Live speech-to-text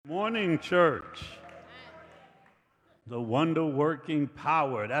morning, church. The wonder-working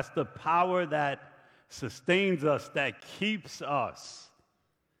power. That's the power that sustains us, that keeps us.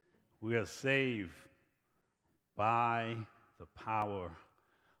 We are saved by the power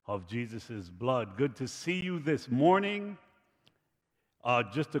of Jesus' blood. Good to see you this morning.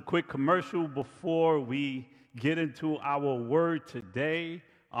 Just a quick commercial before we get into our word today.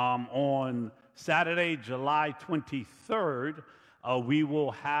 On Saturday, July 23rd, we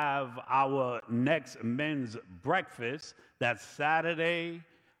will have our next men's breakfast. That's Saturday,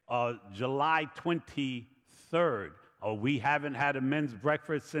 July 23rd. We haven't had a men's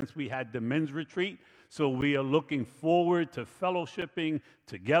breakfast since we had the men's retreat, so we are looking forward to fellowshipping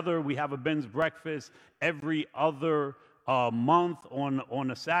together. We have a men's breakfast every other month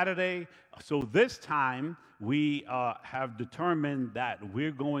on a Saturday. So this time, we have determined that we're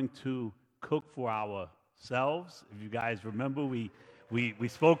going to cook for ourselves. If you guys remember, we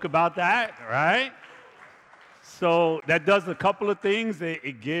spoke about that, right? So that does a couple of things.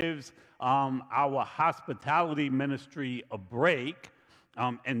 It gives our hospitality ministry a break.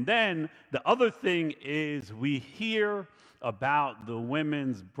 And then the other thing is we hear about the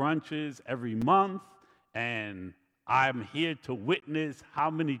women's brunches every month, and I'm here to witness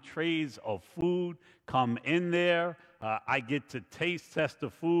how many trays of food come in there. I get to taste test the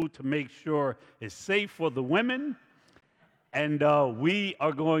food to make sure it's safe for the women. And we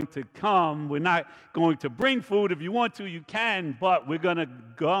are going to come. We're not going to bring food. If you want to, you can, but we're going to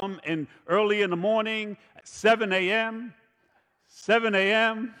come in early in the morning at 7 a.m. 7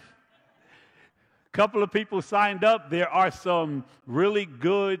 a.m. A couple of people signed up. There are some really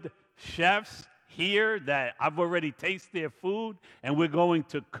good chefs here that I've already tasted their food, and we're going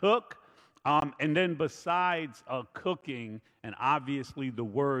to cook. And then besides cooking and obviously the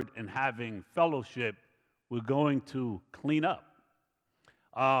word and having fellowship, we're going to clean up.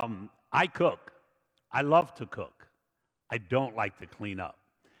 I cook. I love to cook. I don't like to clean up.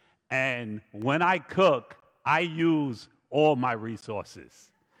 And when I cook, I use all my resources.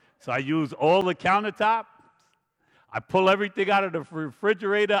 So I use all the countertops. I pull everything out of the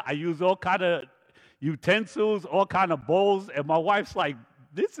refrigerator. I use all kind of utensils, all kind of bowls. And my wife's like,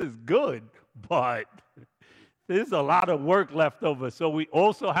 this is good, but there's a lot of work left over. So we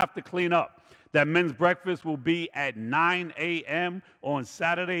also have to clean up. That men's breakfast will be at 9 a.m. on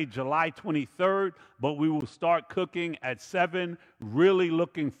Saturday, July 23rd, but we will start cooking at 7. Really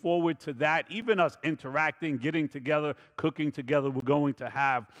looking forward to that. Even us interacting, getting together, cooking together, we're going to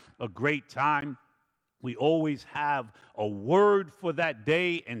have a great time. We always have a word for that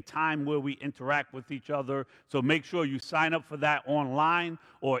day and time where we interact with each other. So make sure you sign up for that online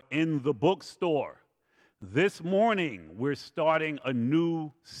or in the bookstore. This morning, we're starting a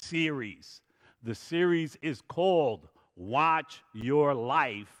new series. The series is called Watch Your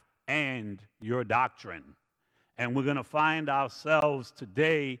Life and Your Doctrine. And we're going to find ourselves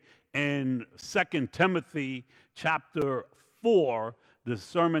today in 2 Timothy chapter 4. The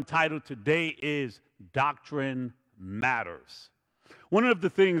sermon title today is Doctrine Matters. One of the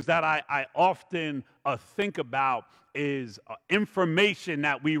things that I often think about is information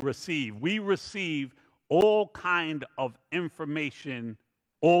that we receive. We receive all kind of information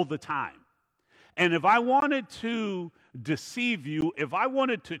all the time. And if I wanted to deceive you, if I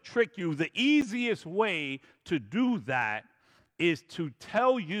wanted to trick you, the easiest way to do that is to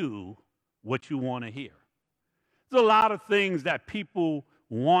tell you what you want to hear. There's a lot of things that people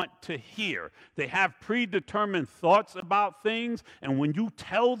want to hear. They have predetermined thoughts about things, and when you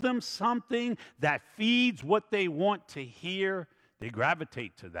tell them something that feeds what they want to hear, they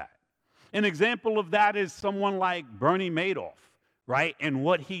gravitate to that. An example of that is someone like Bernie Madoff, right? And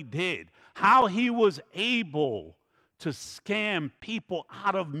what he did, how he was able to scam people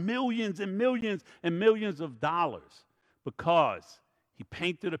out of millions and millions and millions of dollars because he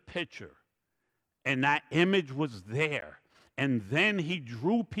painted a picture and that image was there. And then he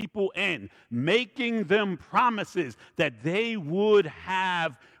drew people in, making them promises that they would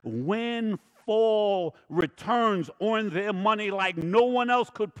have windfall returns on their money like no one else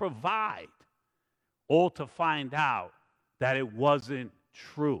could provide, all to find out that it wasn't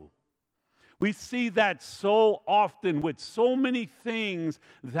true. We see that so often with so many things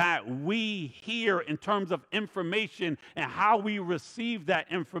that we hear in terms of information and how we receive that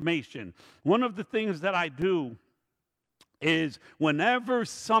information. One of the things that I do is whenever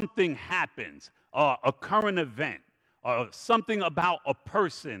something happens, a current event, something about a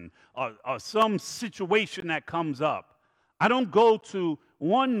person, some situation that comes up, I don't go to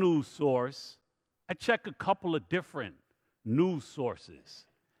one news source. I check a couple of different news sources.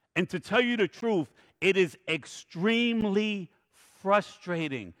 And to tell you the truth, it is extremely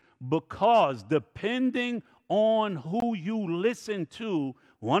frustrating because depending on who you listen to,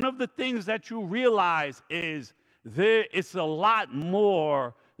 one of the things that you realize is it's a lot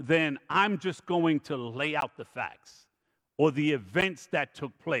more than I'm just going to lay out the facts or the events that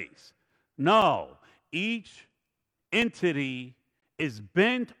took place. No, each entity is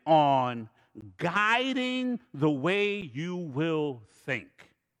bent on guiding the way you will think.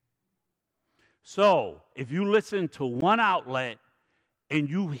 So, if you listen to one outlet and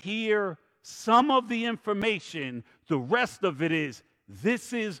you hear some of the information, the rest of it is,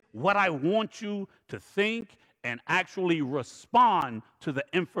 this is what I want you to think and actually respond to the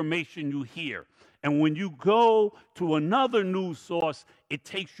information you hear. And when you go to another news source, it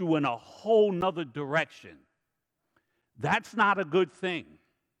takes you in a whole nother direction. That's not a good thing.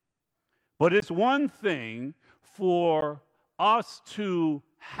 But it's one thing for us to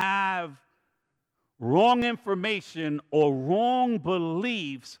have wrong information or wrong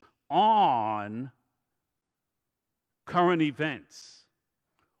beliefs on current events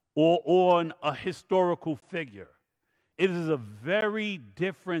or on a historical figure. It is a very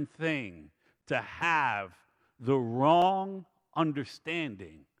different thing to have the wrong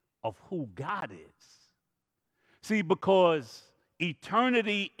understanding of who God is. See, because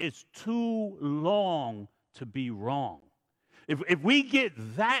eternity is too long to be wrong. If we get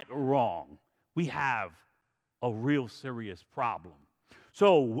that wrong, we have a real serious problem.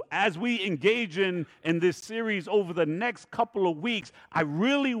 So as we engage in this series over the next couple of weeks, I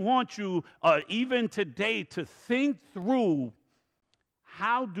really want you, even today, to think through,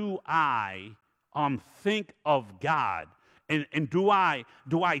 how do I think of God? And do I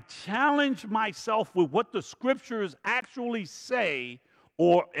challenge myself with what the scriptures actually say,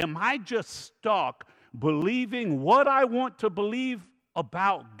 or am I just stuck believing what I want to believe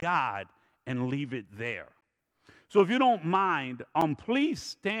about God and leave it there? So if you don't mind, please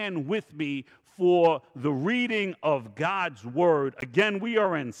stand with me for the reading of God's word. Again, we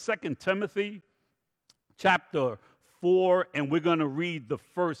are in 2 Timothy chapter 4, and we're going to read the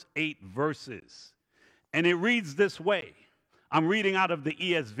first 8 verses. And it reads this way. I'm reading out of the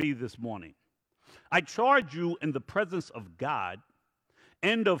ESV this morning. I charge you in the presence of God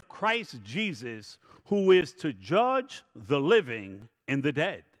and of Christ Jesus, who is to judge the living and the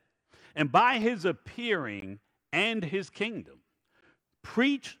dead, and by his appearing and his kingdom.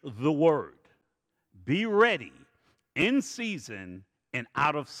 Preach the word. Be ready in season and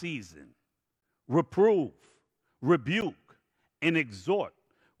out of season. Reprove, rebuke, and exhort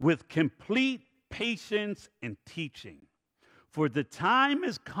with complete patience and teaching. For the time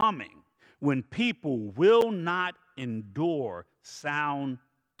is coming when people will not endure sound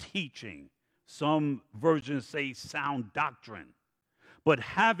teaching. Some versions say sound doctrine. But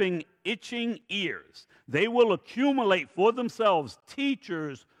having itching ears, they will accumulate for themselves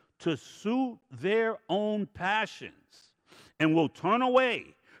teachers to suit their own passions, and will turn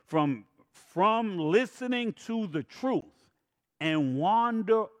away from listening to the truth and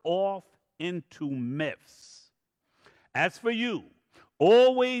wander off into myths. As for you,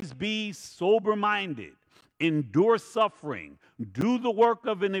 always be sober-minded, endure suffering, do the work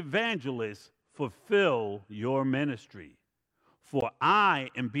of an evangelist, fulfill your ministry. For I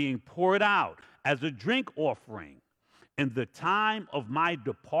am being poured out as a drink offering, and the time of my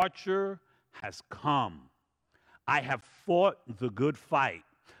departure has come. I have fought the good fight.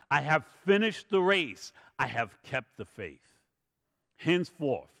 I have finished the race. I have kept the faith.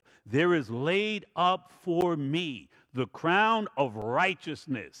 Henceforth, there is laid up for me the crown of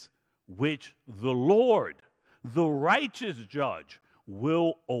righteousness, which the Lord, the righteous judge,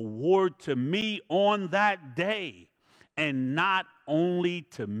 will award to me on that day. And not only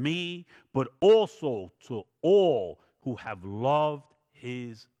to me, but also to all who have loved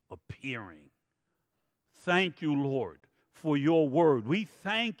his appearing. Thank you, Lord, for your word. We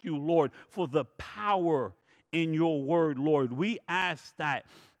thank you, Lord, for the power in your word, Lord. We ask that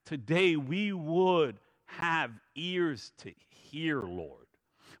today we would have ears to hear, Lord.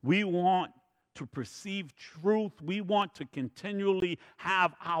 We want to perceive truth. We want to continually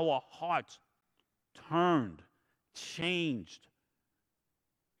have our hearts turned, changed.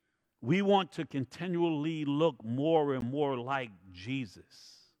 We want to continually look more and more like Jesus.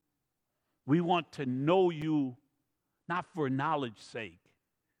 We want to know you not for knowledge's sake,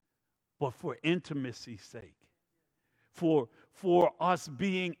 but for intimacy's sake. For us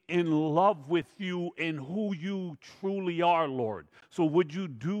being in love with you and who you truly are, Lord. So would you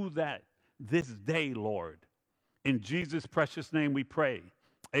do that this day, Lord? In Jesus' precious name we pray.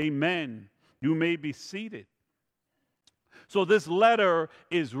 Amen. You may be seated. So this letter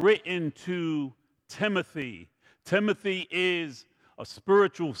is written to Timothy. Timothy is a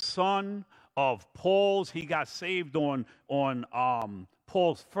spiritual son of Paul's. He got saved on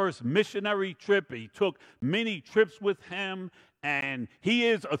Paul's first missionary trip. He took many trips with him, and he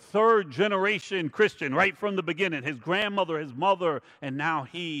is a third-generation Christian right from the beginning. His grandmother, his mother, and now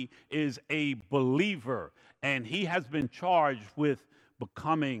he is a believer. And he has been charged with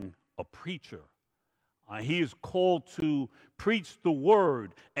becoming a preacher. He is called to preach the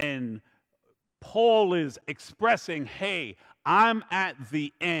word, and Paul is expressing, hey, I'm at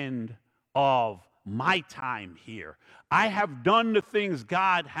the end of my time here. I have done the things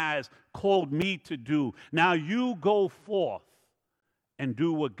God has called me to do. Now you go forth and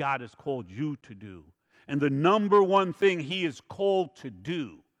do what God has called you to do. And the number one thing he is called to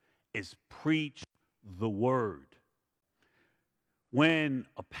do is preach the word. When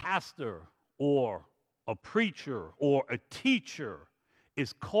a pastor or a preacher or a teacher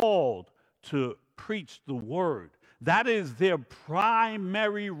is called to preach the word, that is their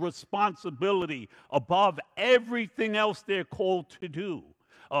primary responsibility above everything else they're called to do.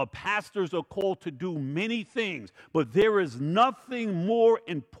 Pastors are called to do many things, but there is nothing more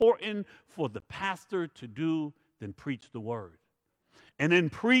important for the pastor to do than preach the word. And in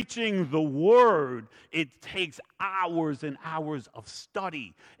preaching the word, it takes hours and hours of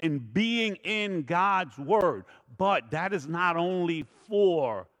study and being in God's word. But that is not only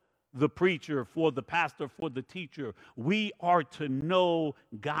for the preacher, for the pastor, for the teacher. We are to know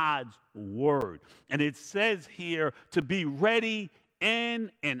God's word. And it says here to be ready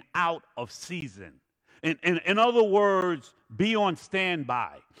in and out of season. In other words, be on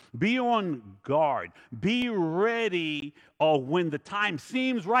standby, be on guard, be ready when the time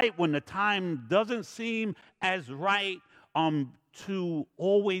seems right, when the time doesn't seem as right, to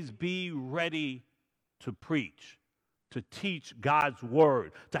always be ready to preach, to teach God's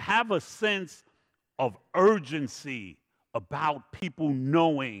word, to have a sense of urgency about people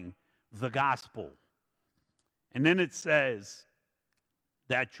knowing the gospel. And then it says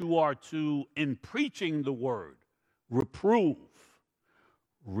that you are to, in preaching the word, reprove,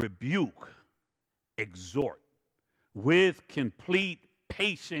 rebuke, exhort with complete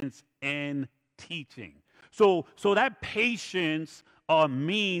patience and teaching. So that patience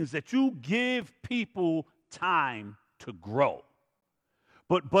means that you give people time to grow.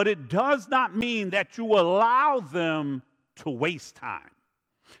 But it does not mean that you allow them to waste time.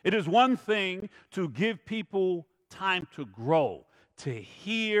 It is one thing to give people time to grow, to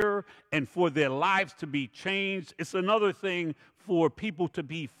hear, and for their lives to be changed. It's another thing for people to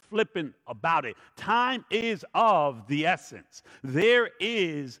be flippant about it. Time is of the essence. There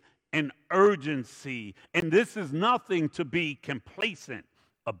is an urgency, and this is nothing to be complacent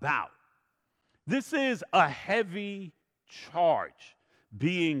about. This is a heavy charge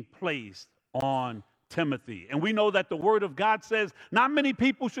being placed on Timothy. And we know that the Word of God says not many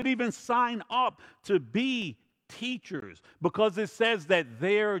people should even sign up to be teachers, because it says that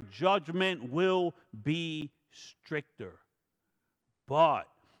their judgment will be stricter. But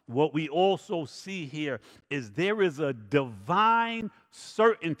what we also see here is there is a divine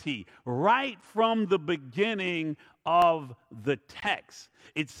certainty right from the beginning of the text.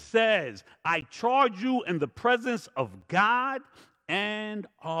 It says, I charge you in the presence of God and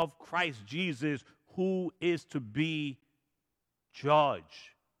of Christ Jesus, who is to be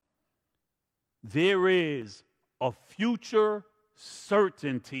judge. There is a future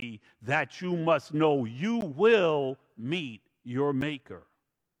certainty that you must know you will meet your Maker.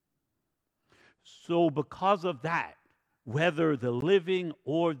 So because of that, whether the living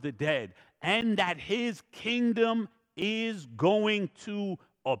or the dead, and that his kingdom is going to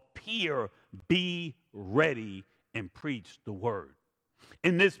appear, be ready and preach the word.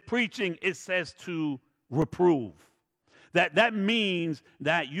 In this preaching, it says to reprove. That means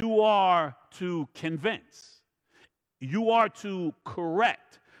that you are to convince. You are to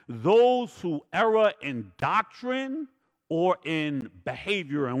correct those who err in doctrine or in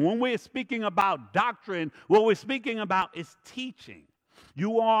behavior. And when we're speaking about doctrine, what we're speaking about is teaching.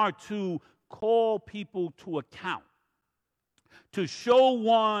 You are to call people to account, to show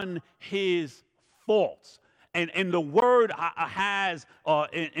one his faults. And the word has,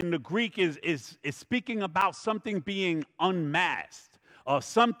 in the Greek, is speaking about something being unmasked.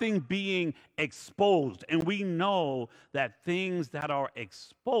 Something being exposed. And we know that things that are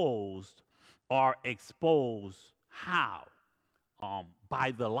exposed how?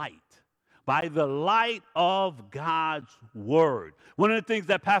 By the light. By the light of God's word. One of the things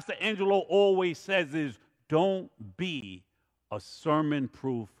that Pastor Angelo always says is, don't be a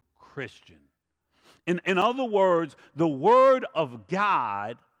sermon-proof Christian. In other words, the word of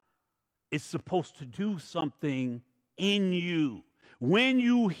God is supposed to do something in you. When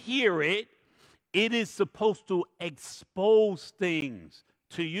you hear it, it is supposed to expose things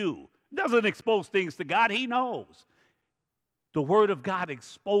to you. It doesn't expose things to God. He knows. The Word of God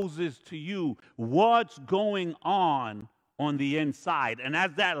exposes to you what's going on the inside. And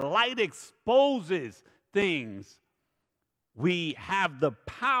as that light exposes things, we have the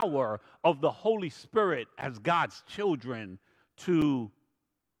power of the Holy Spirit as God's children to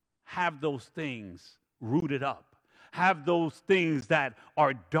have those things rooted up. Have those things that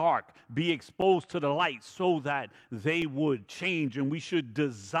are dark be exposed to the light so that they would change. And we should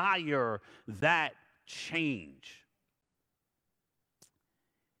desire that change.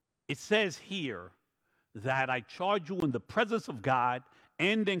 It says here that I charge you in the presence of God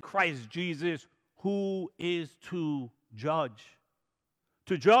and in Christ Jesus, who is to judge.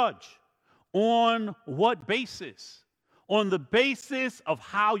 To judge. On what basis? On the basis of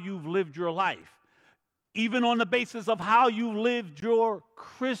how you've lived your life. Even on the basis of how you lived your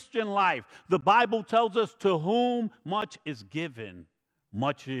Christian life. The Bible tells us, to whom much is given,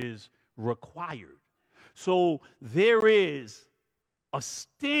 much is required. So there is a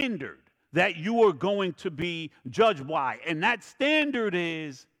standard that you are going to be judged by. And that standard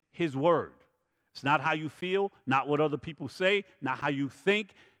is His Word. It's not how you feel, not what other people say, not how you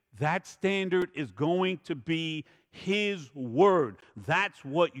think. That standard is going to be His Word. That's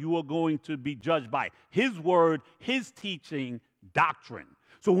what you are going to be judged by. His Word, His teaching, doctrine.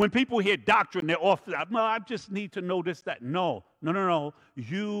 So when people hear doctrine, they're off. No, I just need to know this, that. No.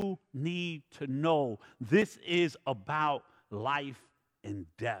 You need to know. This is about life and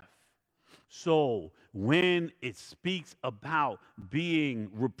death. So when it speaks about being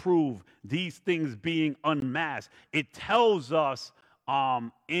reproved, these things being unmasked, it tells us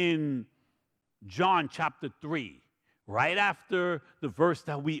in John chapter 3, right after the verse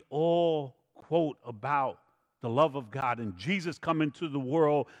that we all quote about the love of God and Jesus coming to the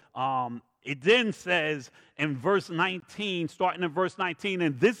world, it then says in verse 19, starting in verse 19,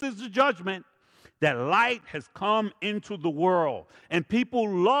 and this is the judgment, that light has come into the world, and people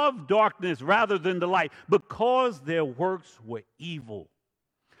love darkness rather than the light, because their works were evil.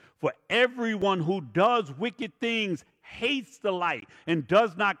 For everyone who does wicked things hates the light and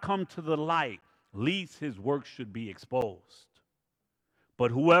does not come to the light, lest his works should be exposed.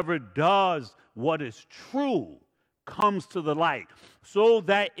 But whoever does what is true comes to the light, so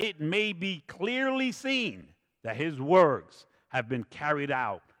that it may be clearly seen that his works have been carried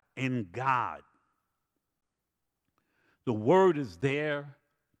out in God. The Word is there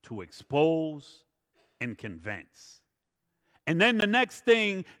to expose and convince. And then the next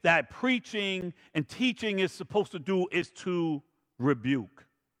thing that preaching and teaching is supposed to do is to rebuke.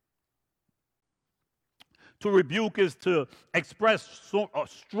 To rebuke is to express a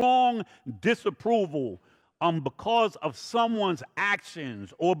strong disapproval because of someone's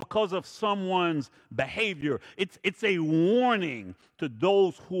actions or because of someone's behavior. It's a warning to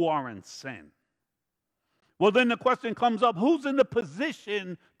those who are in sin. Well, then the question comes up, who's in the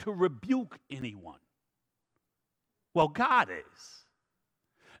position to rebuke anyone? Well, God is.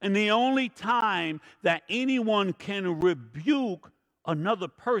 And the only time that anyone can rebuke another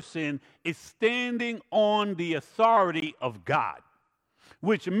person is standing on the authority of God,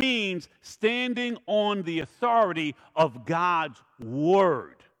 which means standing on the authority of God's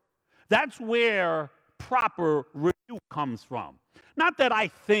Word. That's where proper rebuke comes from. Not that I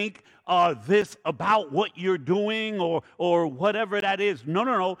think this about what you're doing or whatever that is.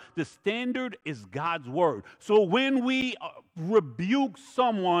 No. The standard is God's Word. So when we rebuke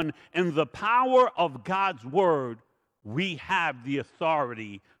someone in the power of God's Word, we have the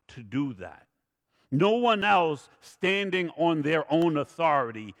authority to do that. No one else standing on their own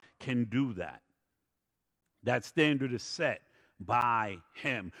authority can do that. That standard is set by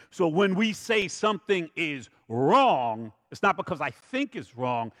Him. So when we say something is wrong, it's not because I think it's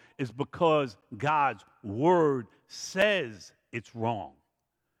wrong, it's because God's Word says it's wrong.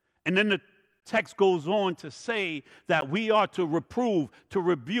 And then the text goes on to say that we are to reprove, to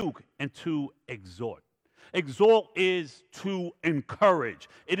rebuke, and to exhort. Exhort is to encourage.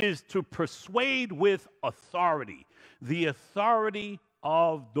 It is to persuade with authority, the authority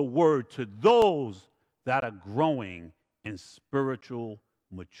of the Word to those that are growing in spiritual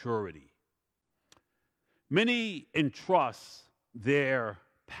maturity. Many entrust their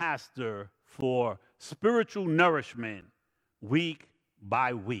pastor for spiritual nourishment week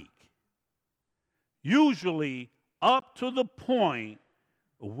by week, usually up to the point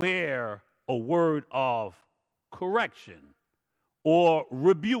where a word of correction or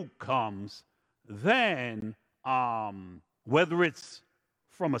rebuke comes, then whether it's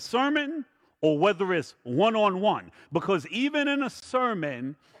from a sermon or whether it's one-on-one. Because even in a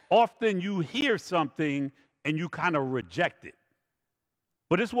sermon, often you hear something and you kind of reject it.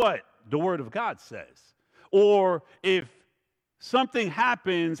 But it's what the Word of God says. Or if something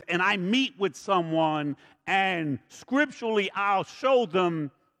happens and I meet with someone and scripturally I'll show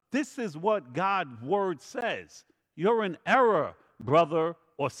them this is what God's Word says. You're in error, brother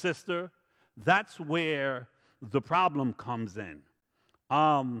or sister. That's where the problem comes in.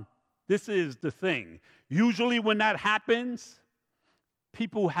 This is the thing. Usually when that happens,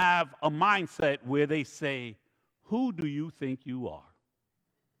 people have a mindset where they say, who do you think you are?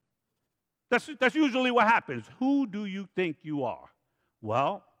 That's usually what happens. Who do you think you are?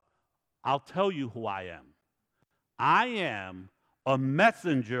 Well, I'll tell you who I am. I am a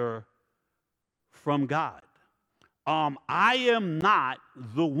messenger from God. I am not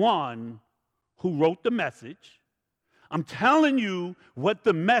the one who wrote the message. I'm telling you what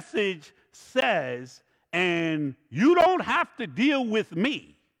the message says, and you don't have to deal with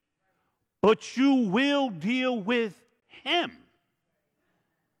me, but you will deal with him.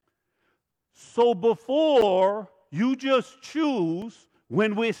 So before you just choose,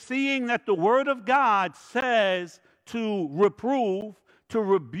 when we're seeing that the Word of God says to reprove, to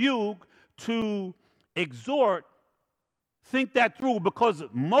rebuke, to exhort, think that through, because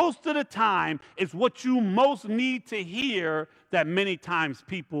most of the time it's what you most need to hear that many times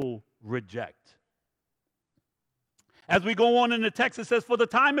people reject. As we go on in the text, it says, for the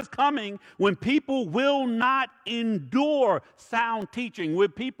time is coming when people will not endure sound teaching, where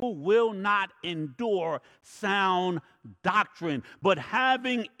people will not endure sound doctrine, but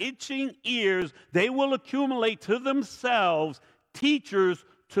having itching ears, they will accumulate to themselves teachers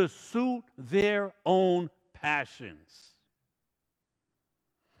to suit their own passions.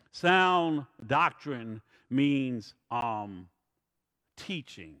 Sound doctrine means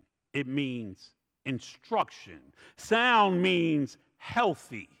teaching. It means instruction. Sound means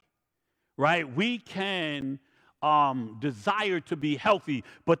healthy, right? We can desire to be healthy,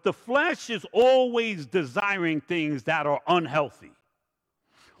 but the flesh is always desiring things that are unhealthy.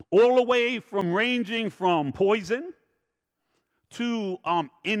 All the way from ranging from poison to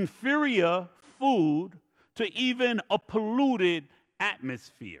inferior food to even a polluted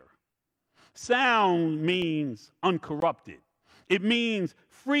atmosphere. Sound means uncorrupted. It means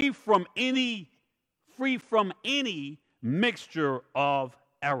free from any mixture of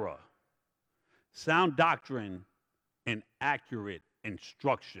error. Sound doctrine and accurate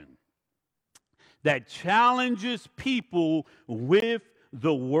instruction that challenges people with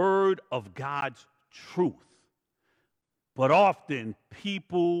the Word of God's truth. But often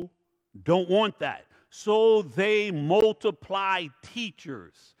people don't want that, so they multiply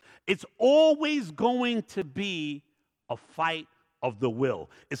teachers. It's always going to be a fight of the will.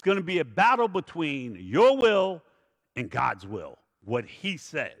 It's going to be a battle between your will and God's will, what he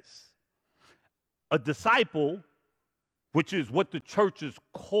says. A disciple, which is what the church is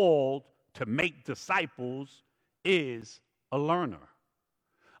called to make disciples, is a learner.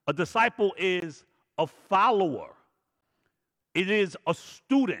 A disciple is a follower. It is a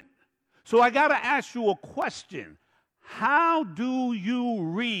student. So I got to ask you a question. How do you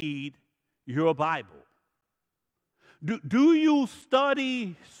read your Bible? Do you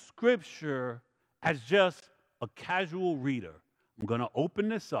study Scripture as just a casual reader? I'm going to open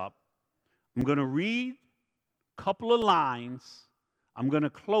this up. I'm going to read a couple of lines. I'm going to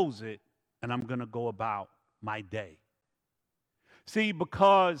close it, and I'm going to go about my day. See,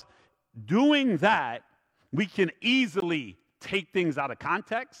 because doing that, we can easily take things out of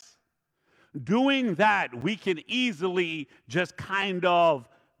context. Doing that, we can easily just kind of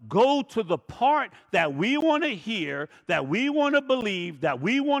go to the part that we want to hear, that we want to believe, that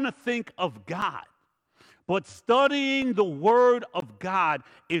we want to think of God. But studying the Word of God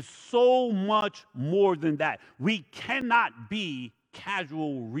is so much more than that. We cannot be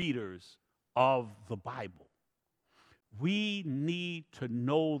casual readers of the Bible. We need to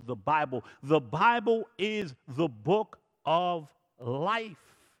know the Bible. The Bible is the book of life.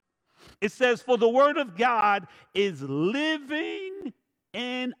 It says, for the Word of God is living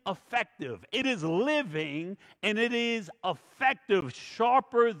and effective. It is living and it is effective,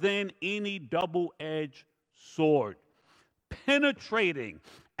 sharper than any double-edged sword, penetrating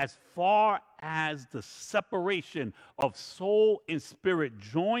as far as the separation of soul and spirit,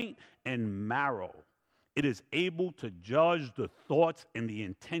 joint and marrow. It is able to judge the thoughts and the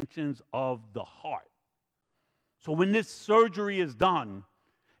intentions of the heart. So when this surgery is done,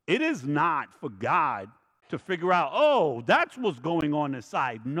 it is not for God to figure out, oh, that's what's going on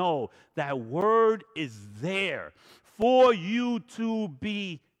inside. No, that word is there for you to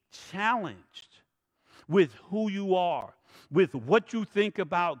be challenged with who you are, with what you think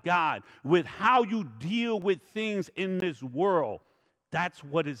about God, with how you deal with things in this world, that's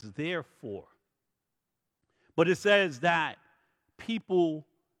what it's there for. But it says that people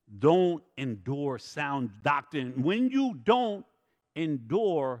don't endure sound doctrine. When you don't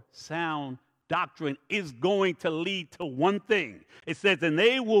endure sound doctrine, it's going to lead to one thing. It says, and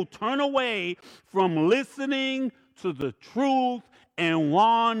they will turn away from listening to the truth and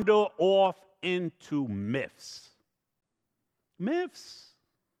wander off into myths. Myths.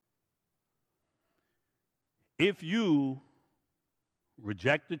 If you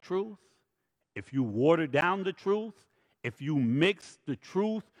reject the truth, if you water down the truth, if you mix the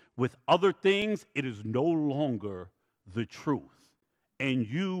truth with other things, it is no longer the truth. And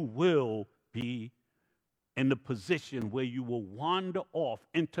you will be in the position where you will wander off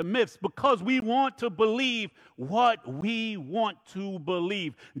into myths because we want to believe what we want to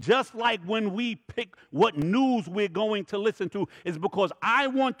believe. Just like when we pick what news we're going to listen to, is because I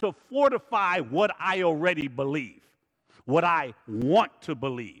want to fortify what I already believe, what I want to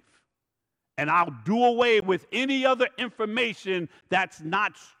believe. And I'll do away with any other information that's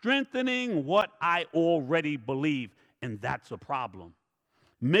not strengthening what I already believe. And that's a problem.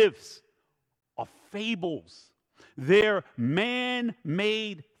 Myths are fables. They're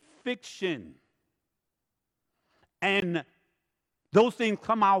man-made fiction. And those things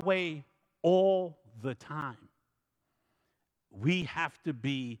come our way all the time. We have to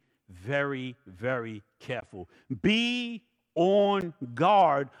be very, very careful. Be on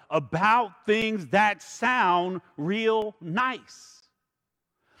guard about things that sound real nice.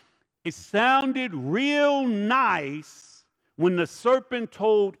 It sounded real nice when the serpent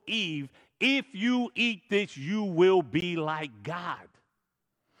told Eve, if you eat this, you will be like God.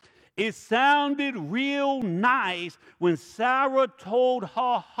 It sounded real nice when Sarah told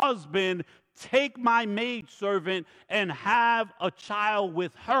her husband, take my maidservant and have a child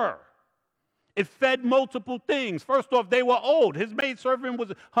with her. It fed multiple things. First off, they were old. Her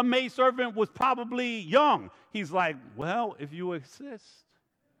maidservant was probably young. He's like, well, if you insist.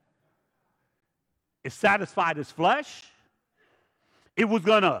 It satisfied his flesh. It was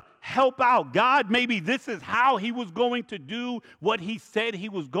going to help out God. Maybe this is how he was going to do what he said he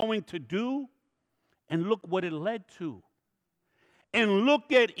was going to do. And look what it led to. And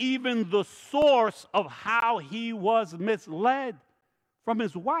look at even the source of how he was misled from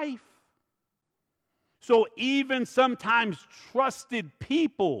his wife. So even sometimes trusted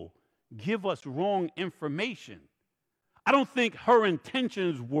people give us wrong information. I don't think her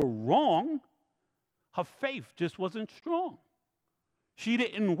intentions were wrong. Her faith just wasn't strong. She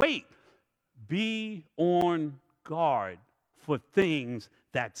didn't wait. Be on guard for things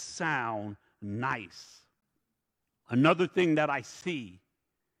that sound nice. Another thing that I see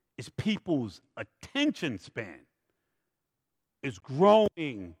is people's attention span is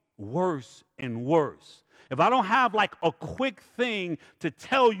growing worse and worse. If I don't have like a quick thing to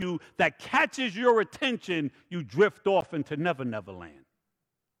tell you that catches your attention, you drift off into Never Never Land.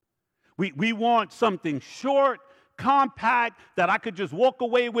 We want something short, compact, that I could just walk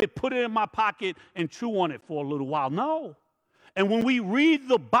away with, put it in my pocket, and chew on it for a little while. No. And when we read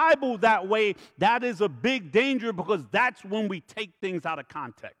the Bible that way, that is a big danger because that's when we take things out of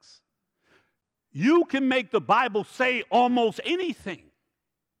context. You can make the Bible say almost anything.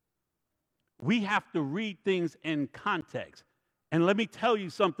 We have to read things in context. And let me tell you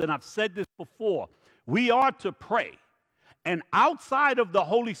something. I've said this before. We are to pray. And outside of the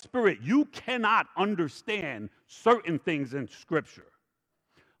Holy Spirit, you cannot understand certain things in Scripture.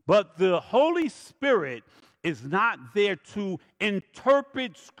 But the Holy Spirit is not there to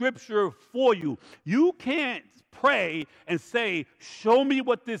interpret Scripture for you. You can't pray and say, show me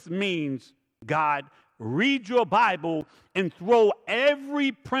what this means, God. Read your Bible and throw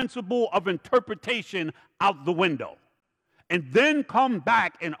every principle of interpretation out the window. And then come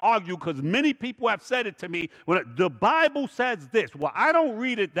back and argue, because many people have said it to me, well, the Bible says this. Well, I don't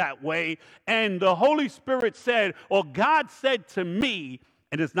read it that way. And the Holy Spirit said, or God said to me,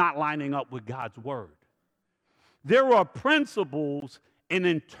 and it's not lining up with God's word. There are principles in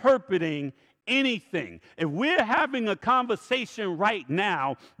interpreting anything. If we're having a conversation right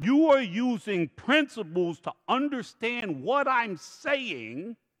now, you are using principles to understand what I'm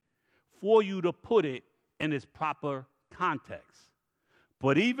saying for you to put it in its proper context.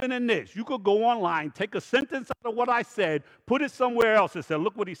 But even in this, you could go online, take a sentence out of what I said, put it somewhere else and say,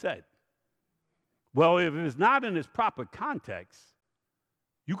 look what he said. Well, if it's not in its proper context,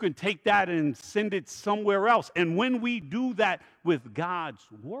 you can take that and send it somewhere else. And when we do that with God's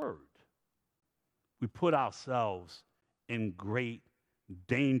word, we put ourselves in great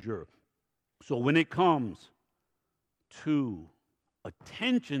danger. So when it comes to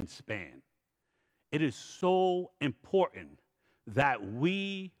attention span, it is so important that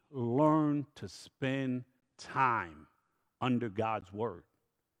we learn to spend time under God's word.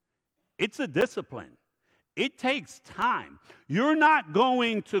 It's a discipline. It takes time. You're not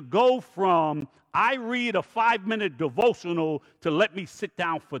going to go from, I read a 5-minute devotional to let me sit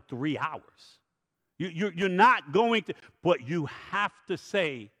down for 3 hours. You're not going to, but you have to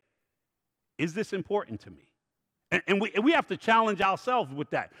say, is this important to me? And we have to challenge ourselves with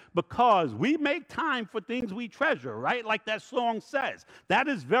that, because we make time for things we treasure, right? Like that song says. That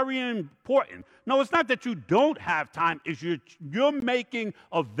is very important. No, it's not that you don't have time. It's you're making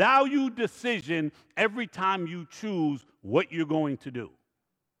a value decision every time you choose what you're going to do.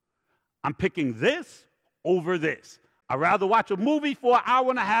 I'm picking this over this. I'd rather watch a movie for an hour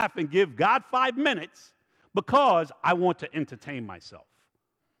and a half and give God 5 minutes because I want to entertain myself.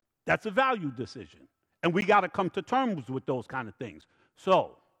 That's a value decision. And we got to come to terms with those kind of things.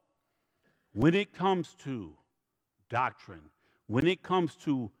 So, when it comes to doctrine, when it comes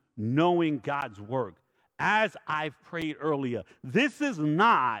to knowing God's work, as I've prayed earlier, this is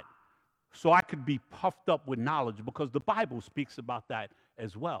not so I could be puffed up with knowledge, because the Bible speaks about that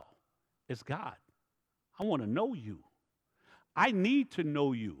as well. It's God. I want to know you. I need to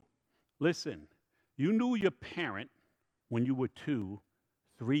know you. Listen, you knew your parent when you were 2,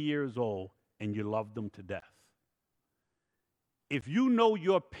 3 years old, and you loved them to death. If you know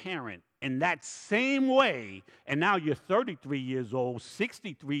your parent in that same way, and now you're 33 years old,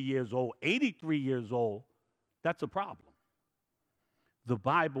 63 years old, 83 years old, that's a problem. The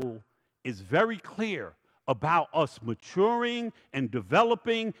Bible is very clear about us maturing and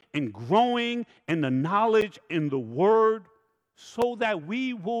developing and growing in the knowledge in the Word, so that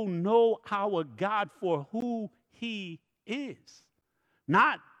we will know our God for who He is,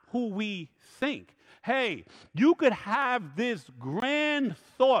 not who we think. Hey, you could have this grand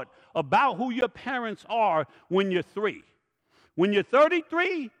thought about who your parents are when you're 3. When you're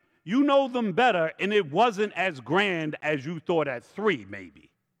 33, you know them better, and it wasn't as grand as you thought at 3, maybe.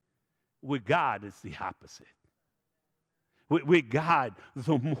 With God, it's the opposite. With God,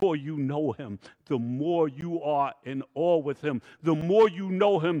 the more you know Him, the more you are in awe with Him. The more you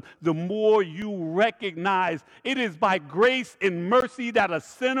know Him, the more you recognize it is by grace and mercy that a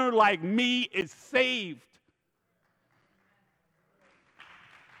sinner like me is saved.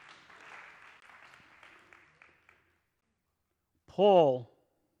 Paul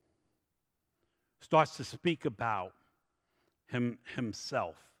starts to speak about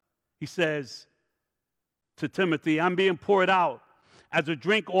himself. He says to Timothy, I'm being poured out as a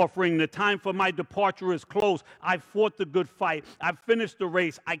drink offering. The time for my departure is close. I fought the good fight. I finished the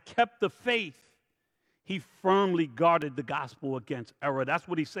race. I kept the faith. He firmly guarded the gospel against error. That's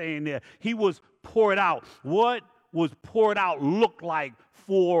what he's saying there. He was poured out. What was poured out look like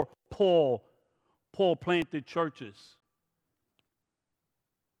for Paul? Paul planted churches.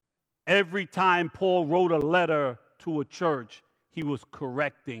 Every time Paul wrote a letter to a church, he was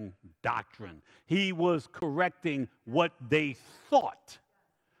correcting doctrine. He was correcting what they thought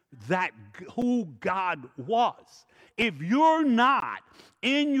that who God was. If you're not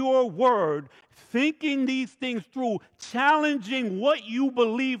in your word thinking these things through, challenging what you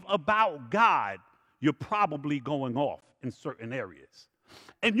believe about God, you're probably going off in certain areas.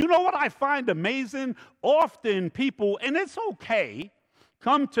 And you know what I find amazing? Often people, and it's okay,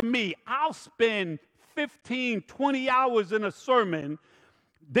 come to me. I'll spend 15, 20 hours in a sermon.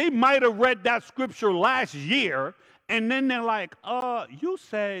 They might have read that scripture last year, and then they're like, you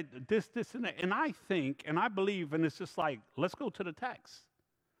said this, and that. And I think, and I believe, and it's just like, let's go to the text.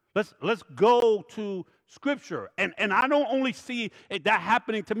 Let's go to scripture. And I don't only see that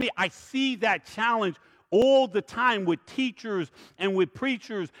happening to me. I see that challenge all the time with teachers and with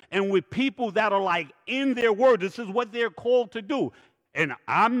preachers and with people that are like in their word. This is what they're called to do. And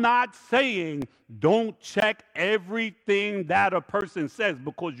I'm not saying don't check everything that a person says,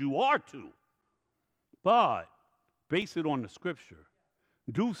 because you are to. But base it on the scripture.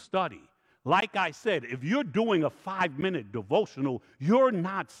 Do study. Like I said, if you're doing a 5-minute devotional, you're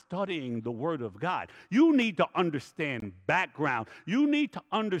not studying the Word of God. You need to understand background. You need to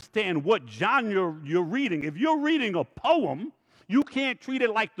understand what genre you're reading. If you're reading a poem, you can't treat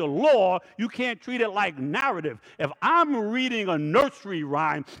it like the law. You can't treat it like narrative. If I'm reading a nursery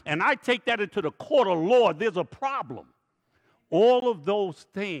rhyme and I take that into the court of law, there's a problem. All of those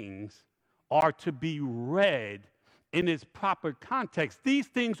things are to be read in its proper context. These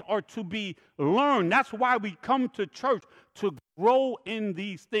things are to be learned. That's why we come to church, to grow in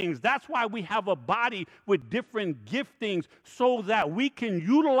these things. That's why we have a body with different giftings, so that we can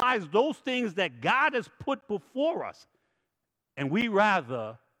utilize those things that God has put before us. And we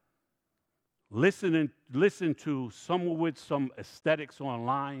rather listen to someone with some aesthetics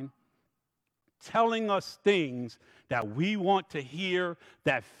online telling us things that we want to hear,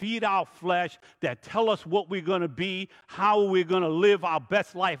 that feed our flesh, that tell us what we're going to be, how we're going to live our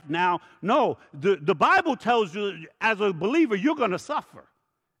best life now. No, the Bible tells you, as a believer, you're going to suffer.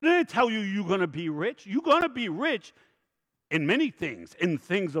 It didn't tell you you're going to be rich. You're going to be rich in many things, in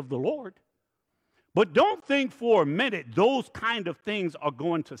things of the Lord. But don't think for a minute those kind of things are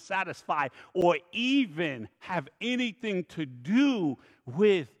going to satisfy or even have anything to do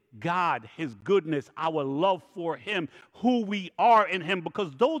with God, his goodness, our love for him, who we are in him,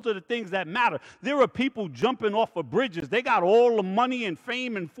 because those are the things that matter. There are people jumping off of bridges. They got all the money and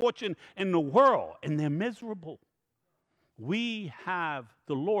fame and fortune in the world, and they're miserable. We have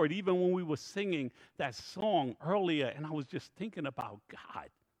the Lord. Even when we were singing that song earlier, and I was just thinking about God,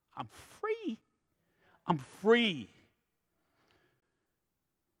 I'm free. I'm free.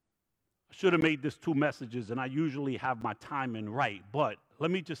 I should have made this 2 messages, and I usually have my timing right, but let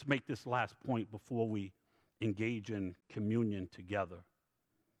me just make this last point before we engage in communion together.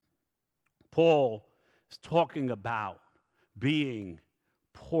 Paul is talking about being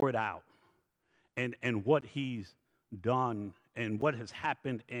poured out and what he's done and what has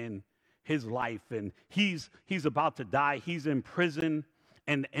happened in his life. And he's about to die. He's in prison,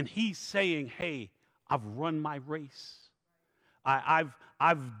 and he's saying, hey, I've run my race.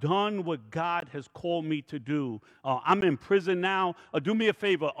 I've done what God has called me to do. I'm in prison now. Do me a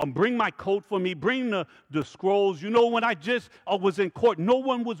favor. Bring my coat for me. Bring the scrolls. You know, when I just was in court, no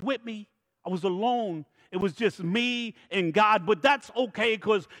one was with me. I was alone. It was just me and God. But that's okay,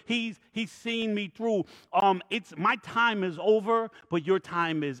 because he's seen me through. It's my time is over, but your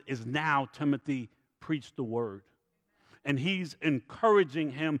time is now. Timothy, preach the word. And he's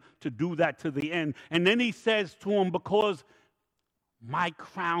encouraging him to do that to the end. And then he says to him, because my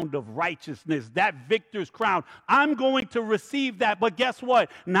crown of righteousness, that victor's crown, I'm going to receive that. But guess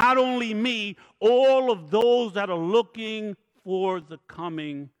what? Not only me, all of those that are looking for the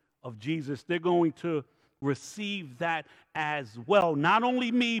coming of Jesus, they're going to receive that as well. Not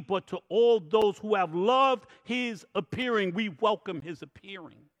only me, but to all those who have loved his appearing, we welcome his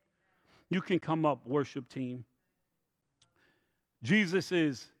appearing. You can come up, worship team. Jesus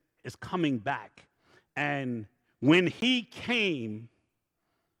is coming back. And when he came,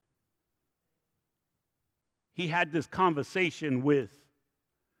 he had this conversation with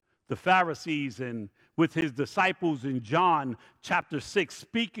the Pharisees and with his disciples in John chapter 6,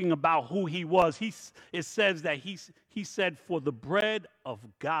 speaking about who he was. It says that he said, for the bread of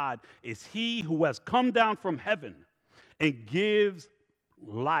God is he who has come down from heaven and gives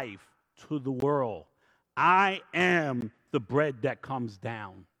life to the world. I am the bread that comes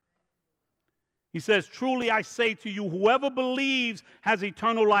down. He says, truly I say to you, whoever believes has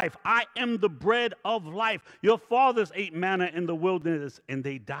eternal life. I am the bread of life. Your fathers ate manna in the wilderness and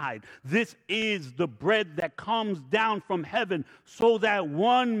they died. This is the bread that comes down from heaven, so that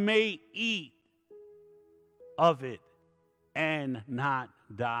one may eat of it and not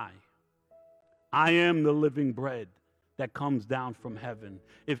die. I am the living bread that comes down from heaven.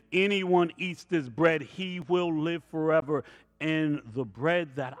 If anyone eats this bread, he will live forever. And the bread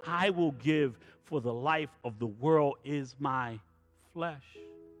that I will give for the life of the world is my flesh.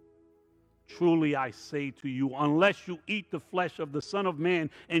 Truly I say to you, unless you eat the flesh of the Son of Man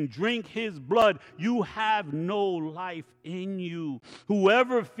and drink his blood, you have no life in you.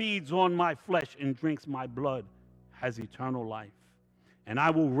 Whoever feeds on my flesh and drinks my blood has eternal life. And I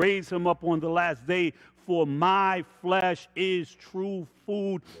will raise him up on the last day, for my flesh is true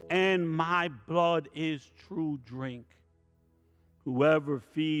food and my blood is true drink. Whoever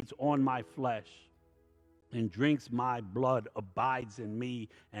feeds on my flesh and drinks my blood abides in me,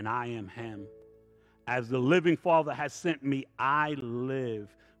 and I am him. As the living Father has sent me, I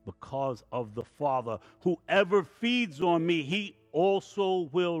live because of the Father. Whoever feeds on me, he also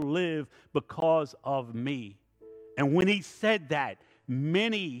will live because of me. And when he said that,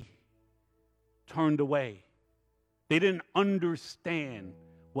 many turned away. They didn't understand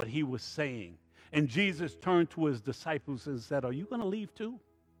what he was saying. And Jesus turned to his disciples and said, are you going to leave too?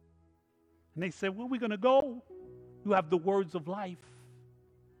 And they said, where are we going to go? You have the words of life.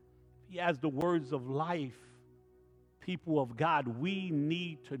 He has the words of life. People of God, we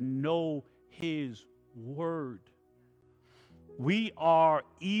need to know his word. We are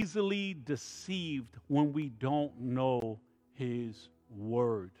easily deceived when we don't know his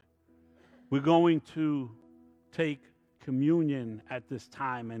word. We're going to take communion at this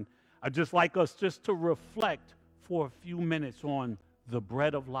time, and I'd just like us just to reflect for a few minutes on the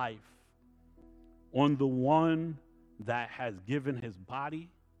bread of life, on the one that has given his body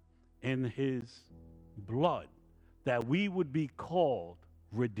and his blood, that we would be called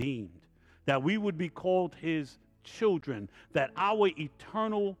redeemed, that we would be called his children, that our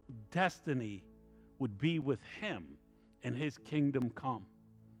eternal destiny would be with him and his kingdom come.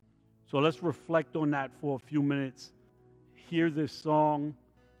 So let's reflect on that for a few minutes. Hear this song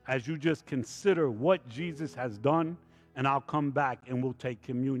as you just consider what Jesus has done, and I'll come back and we'll take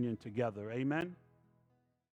communion together. Amen.